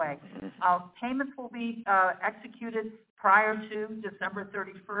that way. Payments will be executed prior to December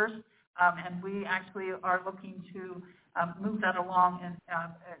 31st, and we actually are looking to move that along as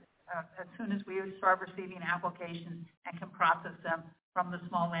soon as we start receiving applications and can process them from the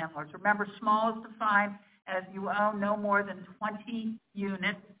small landlords. Remember, small is defined as you own no more than 20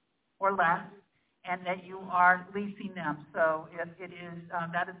 units or less, and that you are leasing them. So if it is,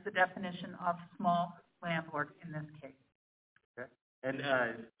 that is the definition of small landlord in this case. Okay. And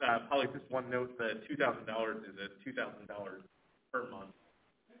Polly, just one note: the $2,000 is a $2,000 per month.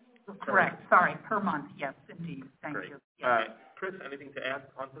 Correct. Sorry, per month. Yes, indeed. Thank Great. you. Yes. Chris, anything to add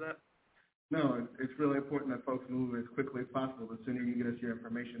onto that? No, it's really important that folks move as quickly as possible. The sooner you get us your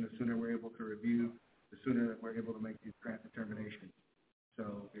information, the sooner we're able to review, the sooner that we're able to make these grant determinations.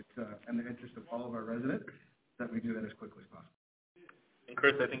 So it's in the interest of all of our residents that we do that as quickly as possible. And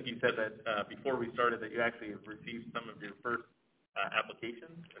Chris, I think you said that before we started that you actually have received some of your first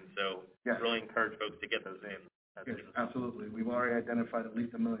applications, and so yes. Really encourage folks to get those in. Yes, absolutely. We've already identified at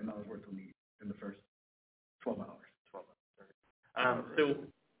least $1 million worth of need in the first 12 hours. So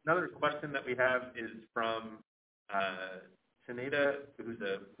another question that we have is from Sinead, who's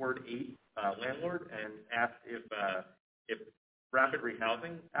a Ward 8 landlord, and asked if rapid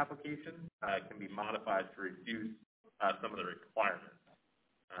rehousing application can be modified to reduce some of the requirements.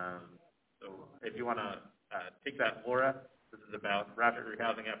 So if you want to take that, Laura, this is about rapid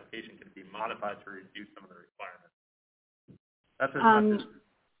rehousing application can be modified to reduce some of the requirements. That's as much as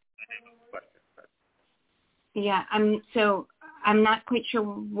I have a question. But. Yeah, so I'm not quite sure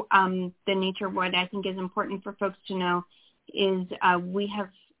the nature of what I think is important for folks to know is we have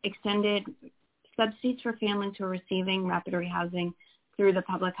extended subsidies for families who are receiving rapid rehousing through the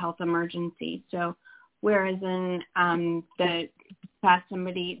public health emergency. So whereas in the past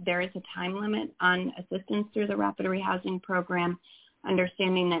there is a time limit on assistance through the rapid rehousing program,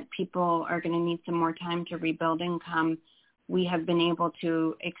 understanding that people are going to need some more time to rebuild income, we have been able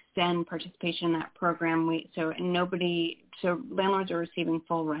to extend participation in that program. So landlords are receiving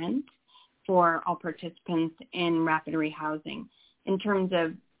full rent for all participants in rapid rehousing. In terms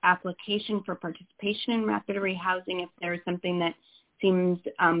of application for participation in rapid rehousing, if there is something that seems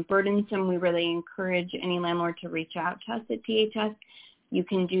burdensome, we really encourage any landlord to reach out to us at DHS. You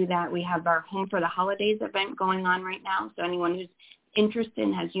can do that. We have our Home for the Holidays event going on right now. So anyone who's interested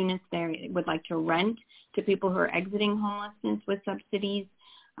and has units there would like to rent to people who are exiting homelessness with subsidies,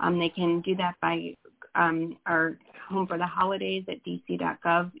 they can do that by our Home for the Holidays at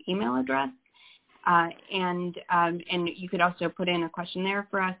dc.gov email address. And you could also put in a question there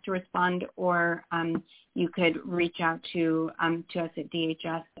for us to respond, or you could reach out to us at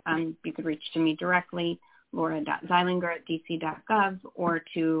DHS. You could reach to me directly, laura.zeilinger@dc.gov, or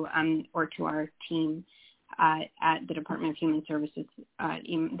to our team at the Department of Human Services.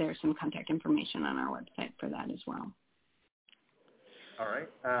 There's some contact information on our website for that as well. All right.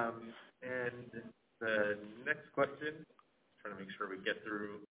 And the next question, trying to make sure we get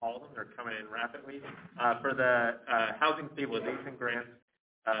through all of them. They're coming in rapidly. For the housing stabilization grants,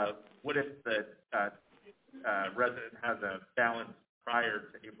 what if the resident has a balance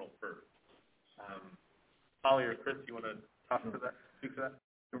prior to April 1st? Holly or Chris, you want to speak to that?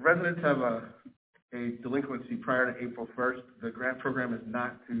 The residents have a delinquency prior to April 1st. The grant program is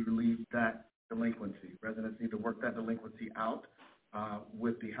not to relieve that delinquency. Residents need to work that delinquency out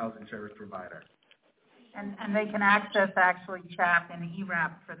with the housing service provider. And they can access actually CHAP and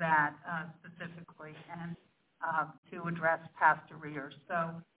ERAP for that specifically, and to address past arrears.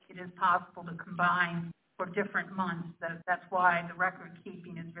 So it is possible to combine for different months. That's why the record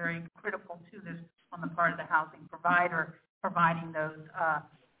keeping is very critical to this on the part of the housing provider, providing those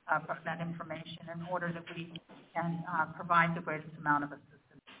that information in order that we can provide the greatest amount of assistance.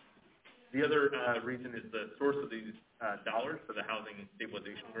 The other reason is the source of these dollars for the housing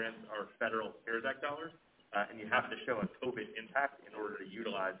stabilization grants are federal CARES Act dollars, and you have to show a COVID impact in order to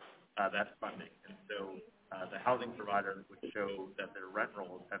utilize that funding. And so the housing provider would show that their rent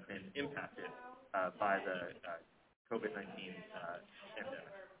rolls have been impacted by the COVID-19 pandemic.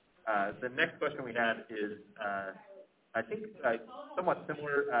 The next question we had is, I think somewhat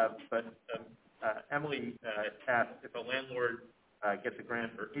similar, but Emily asked if a landlord gets a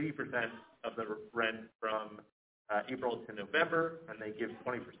grant for 80% of the rent from April to November, and they give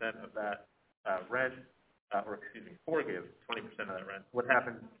 20% of that rent, forgive 20% of that rent. What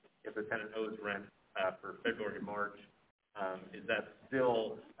happens if the tenant owes rent for February, March? Is that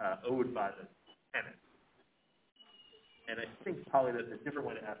still owed by the tenant? And I think, Holly, that's a different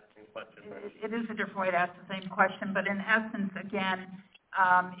way to ask the same question. It is a different way to ask the same question, but in essence, again,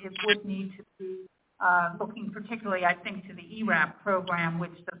 it would need to be looking particularly, I think, to the ERAP program,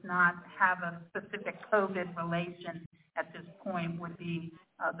 which does not have a specific COVID relation at this point, would be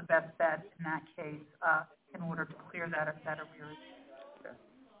the best bet in that case in order to clear that arrears. Okay.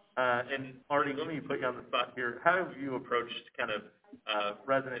 And Artie, let me put you on the spot here. How have you approached kind of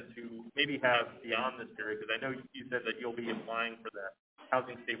residents who maybe have beyond this period? Because I know you said that you'll be applying for the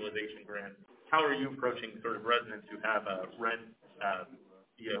housing stabilization grant. How are you approaching sort of residents who have a rent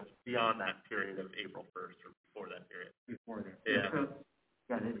beyond that period of April 1st or before that period? Before that. Yeah. So,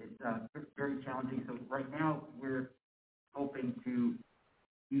 it's very challenging. So right now we're hoping to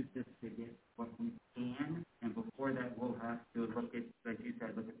use this to get what we can, and before that we'll have to look at, like you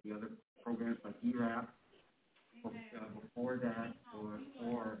said, look at the other programs like ERAP. Before that, or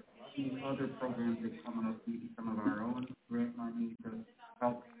any other programs that come up, maybe some of our own grant money to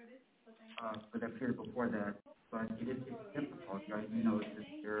help for that period before that. But it's difficult, right? You know,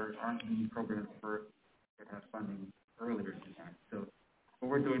 there aren't any programs that have funding earlier than that. So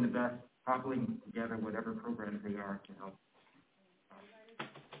we're doing the best, cobbling together whatever programs they are to help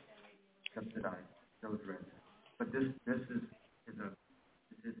subsidize those rents. But this is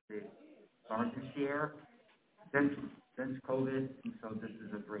the largest share since COVID, and so this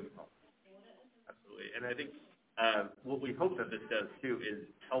is a great help. Absolutely. And I think what we hope that this does, too, is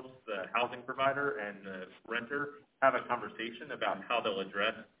helps the housing provider and the renter have a conversation about how they'll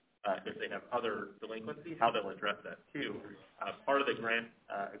address, if they have other delinquency, how they'll address that, too. Part of the grant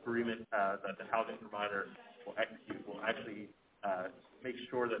agreement that the housing provider will execute will actually make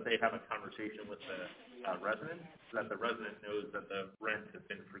sure that they have a conversation with the resident so that the resident knows that the rent has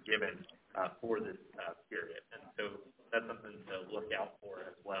been forgiven for this period. And so that's something to look out for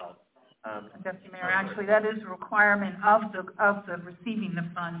as well. Deputy Mayor, actually, that is a requirement of the receiving the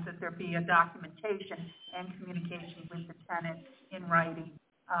funds, that there be a documentation and communication with the tenant in writing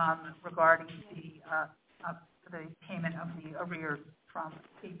regarding the payment of the arrears from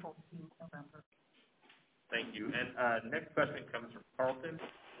April to November. Thank you. And next question comes from Carlton,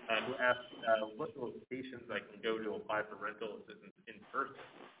 who asks what locations I can go to apply for rental assistance in person.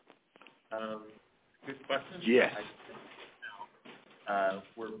 Good question. Yes.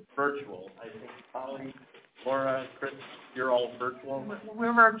 We're virtual. I think Holly, Laura, Chris, you're all virtual.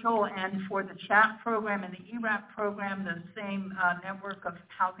 We're virtual, and for the CHAP program and the ERAP program, the same network of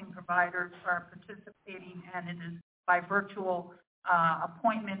housing providers are participating, and it is by virtual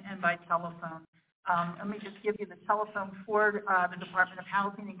appointment and by telephone. Let me just give you the telephone for the Department of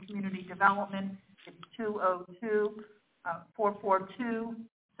Housing and Community Development. It's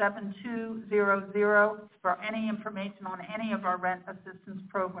 202-442-7200. For any information on any of our rent assistance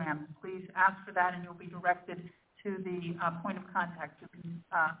programs, please ask for that, and you'll be directed to the point of contact who can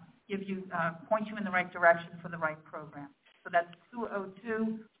point you in the right direction for the right program. So that's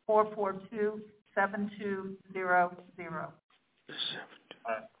 202-442-7200.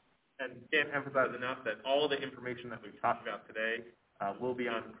 And can't emphasize enough that all the information that we've talked about today will be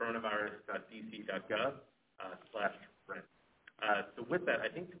on coronavirus.dc.gov/rent. So with that, I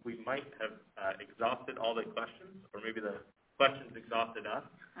think we might have exhausted all the questions, or maybe the questions exhausted us.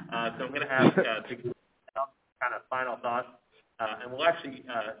 So I'm going to ask to give kind of final thoughts, and we'll actually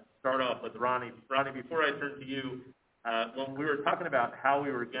start off with Ronnie. Ronnie, before I turn to you, when we were talking about how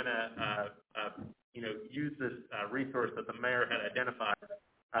we were going to use this resource that the mayor had identified,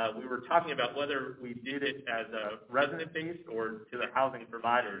 we were talking about whether we did it as a resident-based or to the housing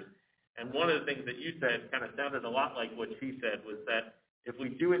providers. And one of the things that you said kind of sounded a lot like what she said, was that if we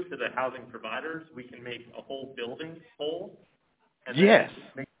do it to the housing providers, we can make a whole building whole. And yes.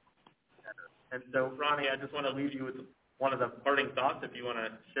 Make it better. And so, Ronnie, I just want to leave you with one of the parting thoughts if you want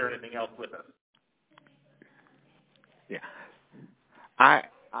to share anything else with us. Yeah. I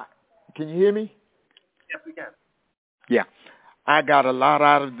can you hear me? Yes, we can. Yeah. I got a lot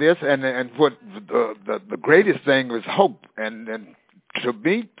out of this, and what the greatest thing was hope. And to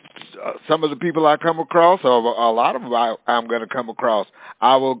me, some of the people I come across, or a lot of them I'm going to come across,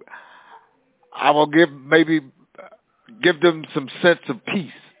 I will give them some sense of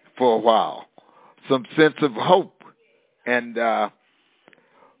peace for a while, some sense of hope, and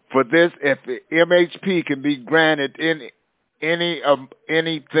for this, if MHP can be granted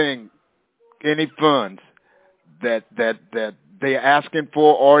anything, any funds that they're asking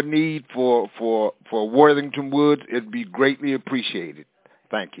for or need for Worthington Woods, it'd be greatly appreciated.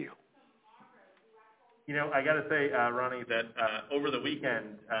 Thank you. You know, I got to say, Ronnie, that over the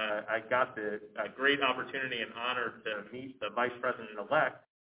weekend, I got the great opportunity and honor to meet the Vice President-elect,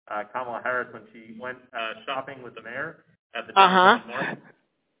 Kamala Harris, when she went shopping with the mayor at the downtown market.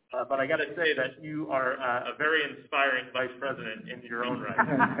 But I got to say that you are a very inspiring Vice President in your own right.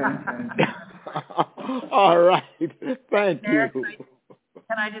 All right. Thank you.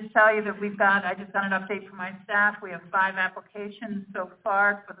 Can I just tell you that I just got an update from my staff. We have 5 applications so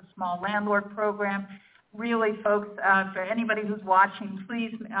far for the small landlord program. Really, folks, for anybody who's watching,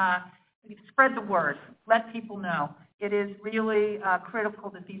 please spread the word. Let people know. It is really critical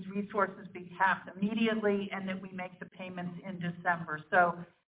that these resources be tapped immediately and that we make the payments in December. So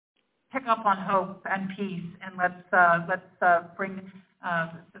pick up on hope and peace, and let's bring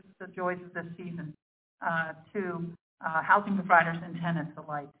the joys of this season to housing providers and tenants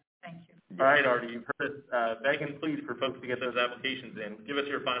alike. Thank you. All right, Artie, you've heard us begging please for folks to get those applications in. Give us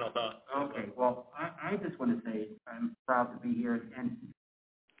your final thoughts. Okay, well, I just want to say I'm proud to be here, and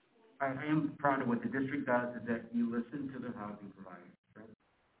I am proud of what the district does, is that you listen to the housing providers, right?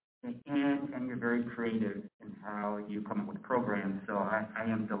 And you're very creative in how you come up with programs. So I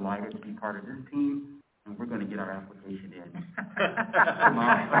am delighted to be part of this team, and we're going to get our application in.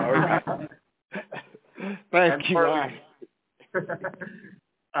 All right. Thank you, Ronnie.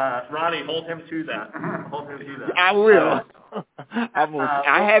 Ronnie, hold him to that. Hold him to that. I will.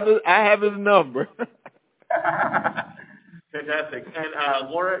 I have his number. Fantastic. And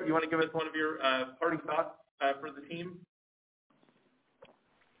Laura, you want to give us one of your parting thoughts for the team?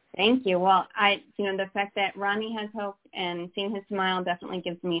 Thank you. Well, the fact that Ronnie has hope and seeing his smile definitely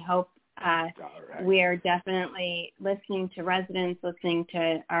gives me hope. Right. We are definitely listening to residents, listening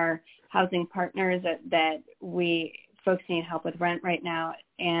to our housing partners that folks need help with rent right now.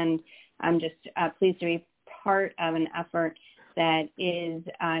 And I'm just pleased to be part of an effort that is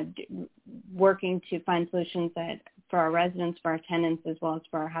working to find solutions for our residents, for our tenants, as well as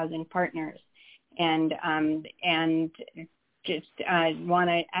for our housing partners. and just want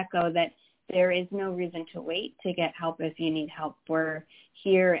to echo that there is no reason to wait to get help if you need help. We're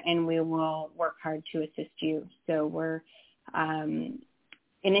here and we will work hard to assist you. So we're in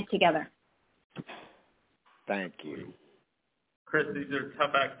it together. Thank you. Chris, these are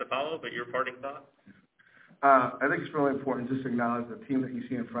tough acts to follow, but your parting thoughts? I think it's really important just to acknowledge the team that you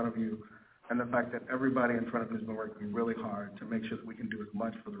see in front of you and the fact that everybody in front of you has been working really hard to make sure that we can do as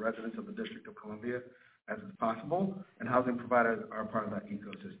much for the residents of the District of Columbia as is possible, and housing providers are part of that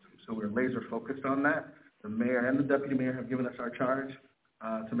ecosystem. So we're laser focused on that. The mayor and the deputy mayor have given us our charge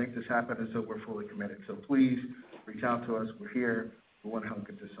to make this happen, and so we're fully committed. So please reach out to us. We're here. We want to help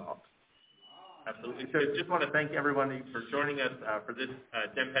get this solved. Absolutely. So just want to thank everyone for joining us for this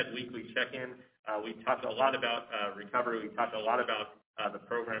DemHead Weekly Check-In. We talked a lot about recovery. We talked a lot about the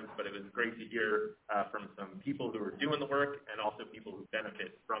programs, but it was great to hear from some people who are doing the work and also people who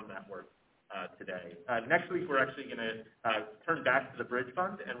benefit from that work today. Next week, we're actually going to turn back to the Bridge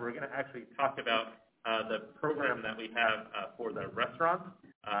Fund, and we're going to actually talk about the program that we have for the restaurants.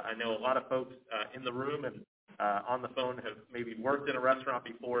 I know a lot of folks in the room and on the phone have maybe worked in a restaurant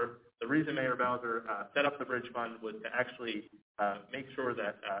before. The reason Mayor Bowser set up the Bridge Fund was to actually make sure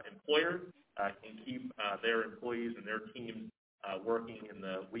that employers can keep their employees and their teams working in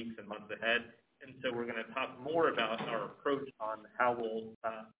the weeks and months ahead. And so we're going to talk more about our approach on how we'll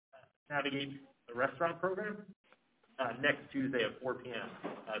navigate the restaurant program next Tuesday at 4 p.m.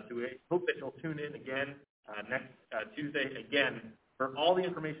 So we hope that you'll tune in again next Tuesday again for all the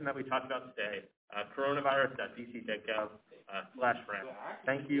information that we talked about today. Coronavirus.dc.gov/friend.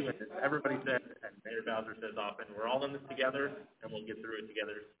 Thank you. And as everybody says, and Mayor Bowser says often, we're all in this together, and we'll get through it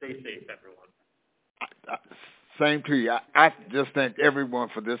together. Stay safe, everyone. Same to you. I just thank everyone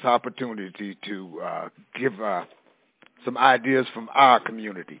for this opportunity to give some ideas from our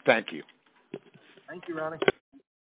community. Thank you. Thank you, Ronnie.